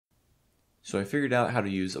So I figured out how to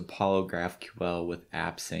use Apollo GraphQL with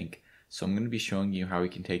AppSync. So I'm going to be showing you how we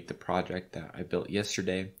can take the project that I built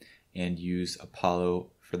yesterday and use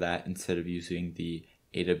Apollo for that instead of using the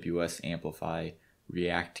AWS Amplify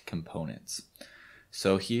React components.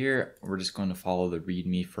 So here we're just going to follow the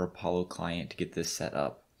README for Apollo client to get this set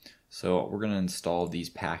up. So we're going to install these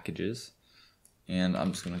packages, and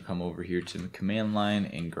I'm just going to come over here to the command line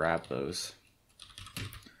and grab those.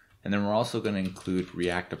 And then we're also going to include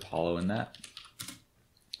React Apollo in that.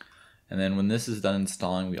 And then when this is done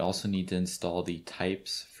installing, we also need to install the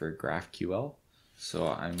types for GraphQL. So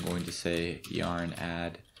I'm going to say yarn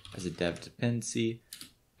add as a dev dependency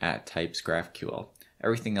at types GraphQL.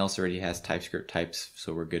 Everything else already has TypeScript types,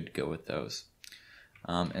 so we're good to go with those.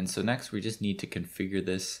 And so next we just need to configure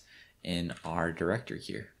this in our directory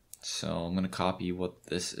here. So I'm going to copy what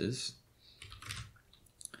this is,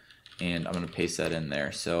 and I'm going to paste that in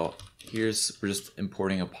there. So we're just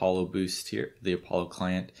importing Apollo Boost here, the Apollo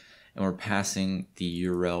client, and we're passing the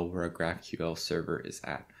URL where our GraphQL server is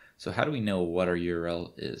at. So how do we know what our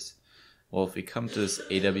URL is? Well, if we come to this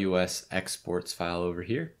AWS exports file over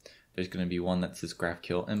here, there's going to be one that says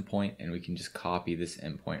GraphQL endpoint, and we can just copy this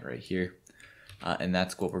endpoint right here. And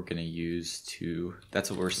that's what we're going to use that's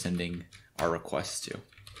what we're sending our request to.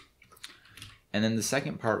 And then the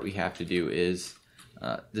second part we have to do is,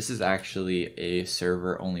 this is actually a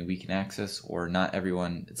server only we can access, or not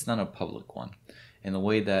everyone, it's not a public one. And the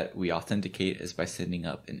way that we authenticate is by sending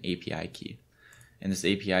up an API key. And this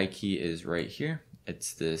API key is right here.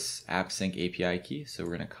 It's this AppSync API key, so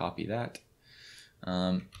we're going to copy that.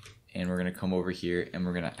 And we're going to come over here and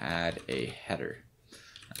we're going to add a header,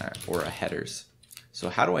 or a headers. So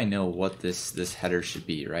how do I know what this header should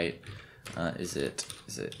be, right? Is it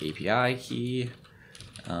API key,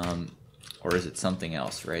 or is it something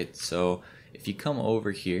else, right? So if you come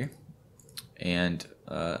over here and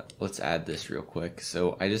let's add this real quick.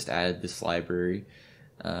 So I just added this library.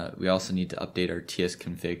 We also need to update our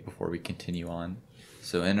tsconfig before we continue on.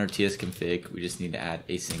 So in our tsconfig, we just need to add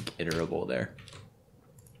async iterable there.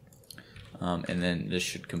 And then this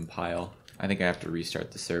should compile. I think I have to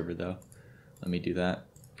restart the server though. Let me do that.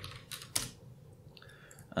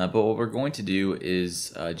 But what we're going to do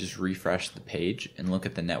is just refresh the page and look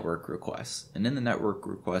at the network requests. And in the network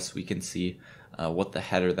requests, we can see what the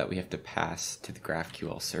header that we have to pass to the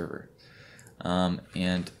GraphQL server.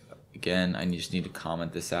 And again, I just need to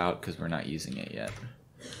comment this out because we're not using it yet.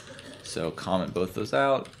 So comment both those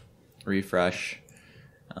out, refresh.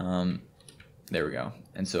 There we go.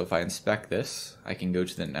 And so if I inspect this, I can go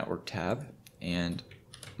to the network tab, and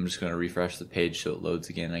I'm just going to refresh the page so it loads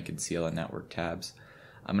again. I can see all the network tabs.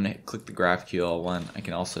 I'm going to click the GraphQL one. I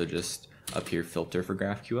can also just up here filter for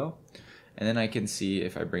GraphQL. And then I can see,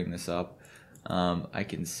 if I bring this up, I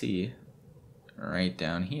can see right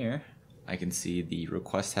down here, I can see the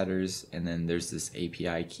request headers, and then there's this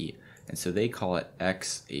API key. And so they call it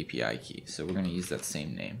X API key. So we're going to use that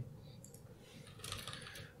same name.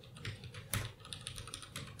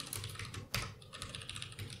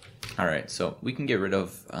 Alright, so we can get rid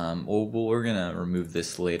of, we're going to remove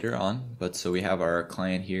this later on, but so we have our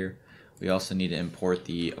client here. We also need to import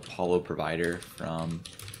the Apollo provider from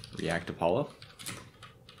React Apollo.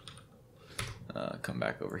 Come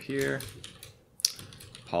back over here,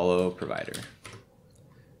 Apollo provider.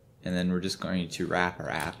 And then we're just going to wrap our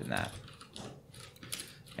app in that.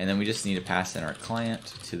 And then we just need to pass in our client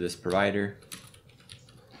to this provider.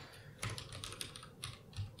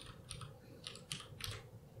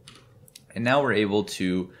 And now we're able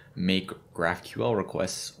to make GraphQL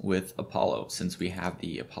requests with Apollo, since we have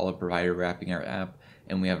the Apollo provider wrapping our app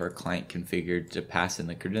and we have our client configured to pass in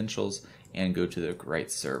the credentials and go to the right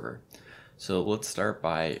server. So let's start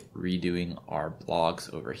by redoing our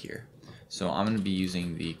blogs over here. So I'm going to be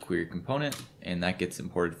using the query component, and that gets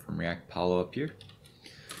imported from React Apollo up here.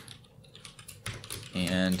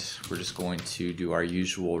 And we're just going to do our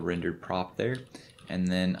usual rendered prop there, and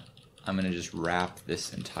then I'm going to just wrap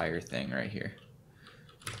this entire thing right here.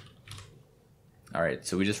 Alright,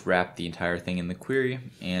 so we just wrapped the entire thing in the query,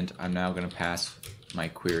 and I'm now going to pass my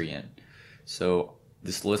query in. So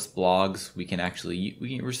this list blogs,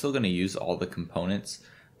 we're still going to use all the components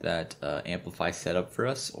that Amplify set up for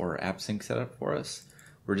us, or AppSync set up for us.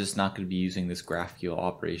 We're just not going to be using this GraphQL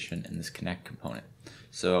operation and this connect component.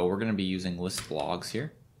 So we're going to be using list blogs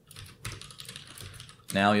here.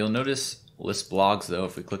 Now you'll notice list blogs though,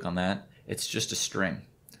 if we click on that, it's just a string.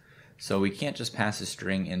 So we can't just pass a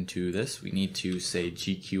string into this, we need to say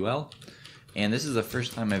GQL. And this is the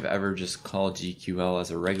first time I've ever just called GQL as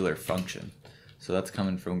a regular function. So that's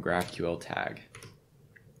coming from GraphQL tag.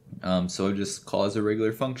 So just call as a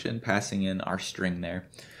regular function, passing in our string there.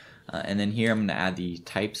 And then here I'm going to add the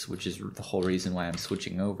types, which is the whole reason why I'm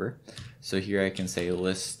switching over. So here I can say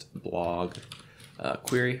list blog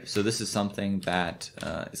query. So this is something that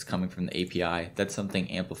is coming from the API. That's something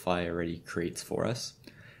Amplify already creates for us.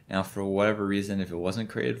 Now for whatever reason, if it wasn't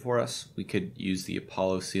created for us, we could use the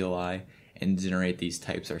Apollo CLI and generate these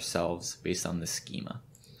types ourselves based on the schema.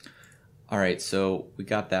 Alright, so we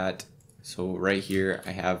got that. So right here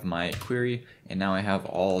I have my query, and now I have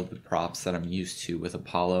all of the props that I'm used to with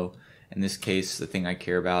Apollo. In this case, the thing I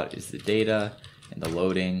care about is the data and the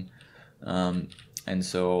loading. And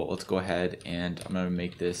so let's go ahead and I'm going to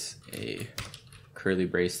make this a curly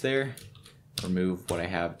brace there, remove what I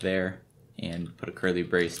have there, and put a curly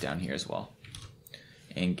brace down here as well,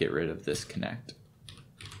 and get rid of this connect.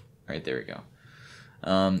 Alright, there we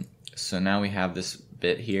go. So now we have this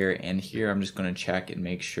bit here, and here I'm just going to check and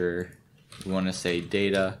make sure we want to say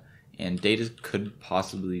data, and data could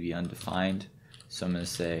possibly be undefined. So I'm going to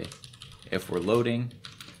say if we're loading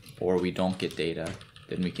or we don't get data,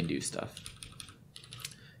 then we can do stuff.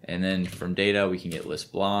 And then from data we can get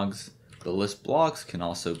list blogs. The list blogs can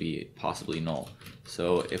also be possibly null.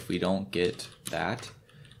 So if we don't get that,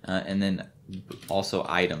 and then also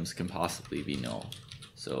items can possibly be null.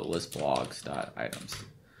 So list blogs.items.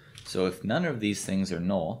 So if none of these things are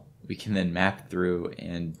null, we can then map through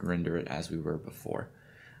and render it as we were before.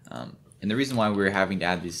 And the reason why we're having to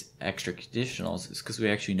add these extra conditionals is because we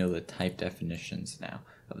actually know the type definitions now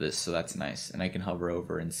of this, so that's nice. And I can hover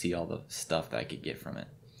over and see all the stuff that I could get from it.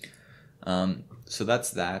 So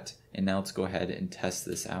that's that, and now let's go ahead and test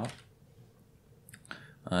this out.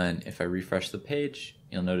 And if I refresh the page,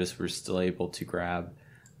 you'll notice we're still able to grab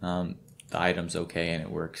the items okay, and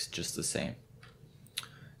it works just the same.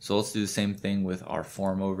 So let's do the same thing with our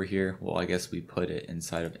form over here. Well, I guess we put it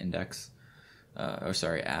inside of index,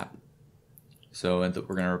 app. So we're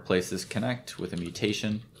going to replace this connect with a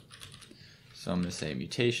mutation. So I'm going to say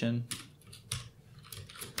mutation,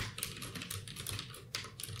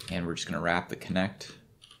 and we're just going to wrap the connect.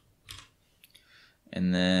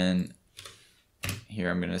 And then here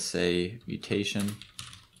I'm going to say mutation,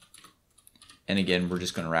 and again we're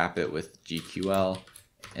just going to wrap it with GQL,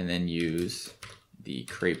 and then use the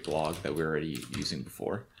create blog that we're already using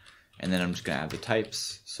before. And then I'm just going to add the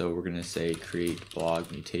types. So we're going to say create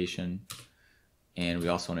blog mutation, and we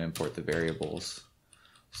also want to import the variables.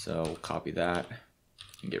 So we'll copy that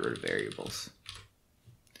and get rid of variables.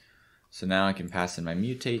 So now I can pass in my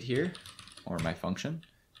mutate here, or my function,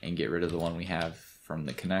 and get rid of the one we have from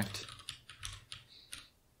the connect.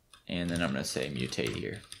 And then I'm going to say mutate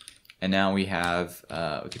here. And now we have,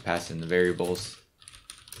 we can pass in the variables.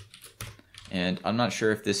 And I'm not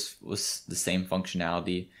sure if this was the same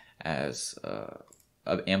functionality as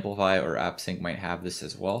Amplify or AppSync might have this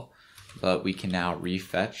as well, but we can now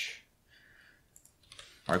refetch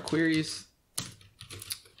our queries,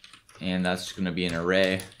 and that's going to be an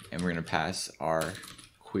array, and we're going to pass our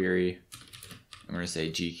query, and we're going to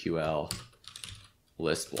say GQL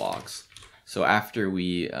list blogs. So after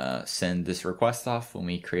we send this request off, when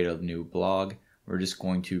we create a new blog, we're just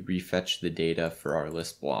going to refetch the data for our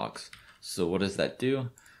list blogs. So what does that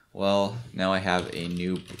do? Well, now I have a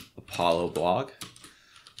new Apollo blog,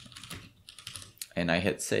 and I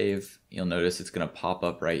hit save. You'll notice it's going to pop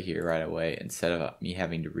up right here right away instead of me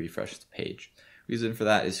having to refresh the page. Reason for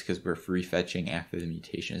that is because we're refetching after the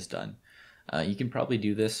mutation is done. You can probably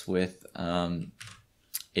do this with AWS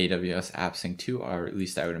AppSync too, or at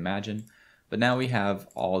least I would imagine. But now we have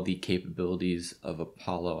all the capabilities of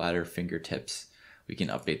Apollo at our fingertips. We can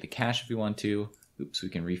update the cache if we want to. Oops, we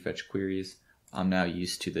can refetch queries. I'm now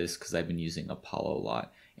used to this because I've been using Apollo a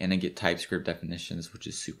lot, and I get TypeScript definitions, which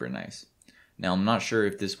is super nice. Now I'm not sure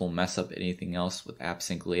if this will mess up anything else with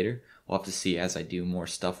AppSync later. We'll have to see as I do more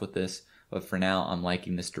stuff with this, but for now I'm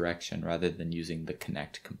liking this direction rather than using the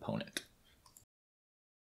connect component.